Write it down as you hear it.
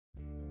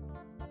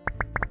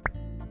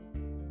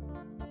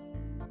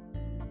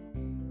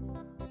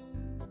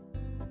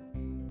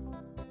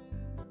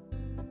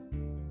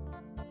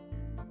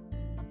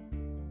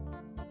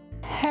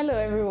Hello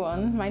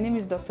everyone, my name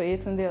is Dr.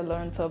 Yetunde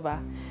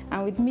Oloruntoba,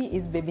 and with me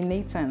is baby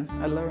Yetunde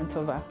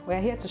Oloruntoba. We are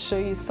here to show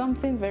you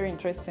something very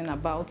interesting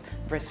about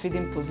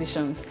breastfeeding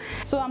positions.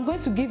 So I'm going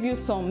to give you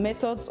some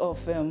methods of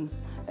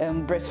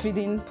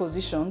breastfeeding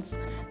positions.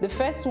 The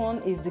first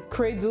one is the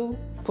cradle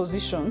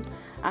position,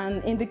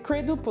 and in the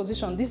cradle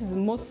position, this is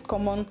the most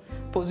common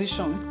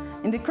position.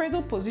 In the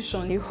cradle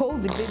position, you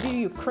hold the baby,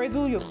 you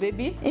cradle your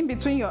baby in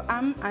between your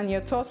arm and your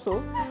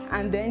torso,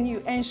 and then you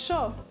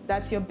ensure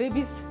that your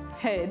baby's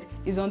head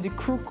is on the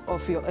crook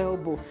of your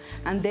elbow,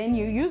 and then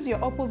you use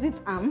your opposite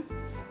arm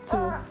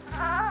to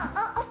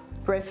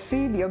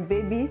breastfeed your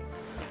baby.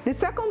 The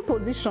second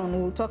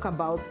position we'll talk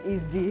about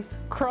is the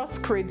cross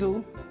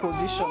cradle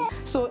position.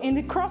 So in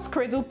the cross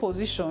cradle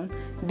position,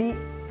 the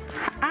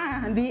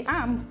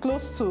arm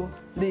close to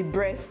the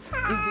breast is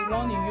the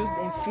one you use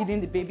in feeding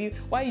the baby,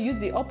 while you use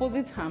the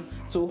opposite arm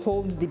to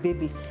hold the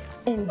baby.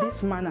 In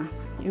this manner,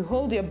 you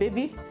hold your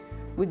baby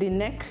with the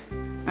neck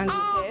and the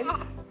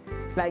head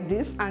like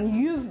this, and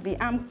use the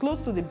arm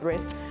close to the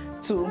breast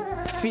to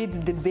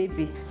feed the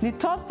baby. The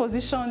third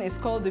position is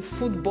called the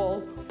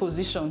football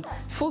position.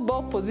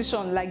 Football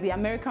position, like the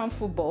American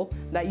football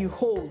that you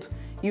hold.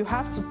 You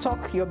have to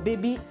tuck your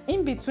baby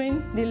in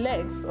between the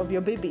legs of your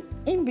baby,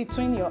 in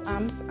between your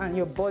arms and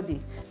your body,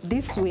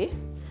 this way,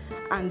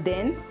 and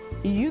then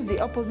you use the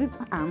opposite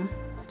arm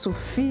to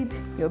feed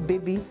your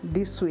baby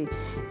this way.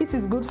 It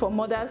is good for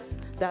mothers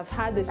that have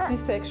had a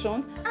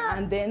C-section,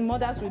 and then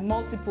mothers with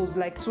multiples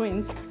like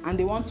twins, and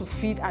they want to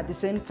feed at the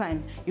same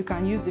time. You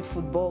can use the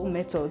football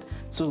method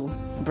to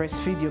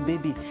breastfeed your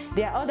baby.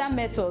 There are other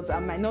methods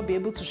I might not be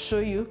able to show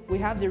you. We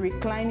have the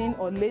reclining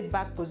or laid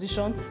back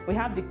position. We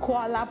have the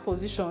koala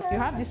position. You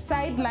have the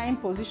sideline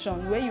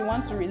position where you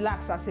want to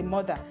relax as a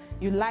mother.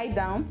 You lie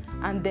down,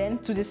 and then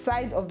to the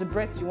side of the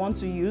breast you want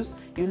to use,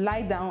 you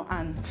lie down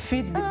and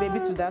feed the baby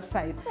to that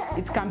side.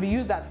 It can be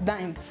used at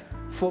night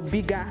for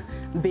bigger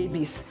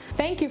babies.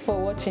 Thank you for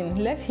watching.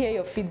 Let's hear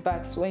your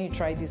feedbacks when you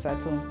try this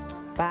at home.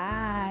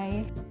 Bye.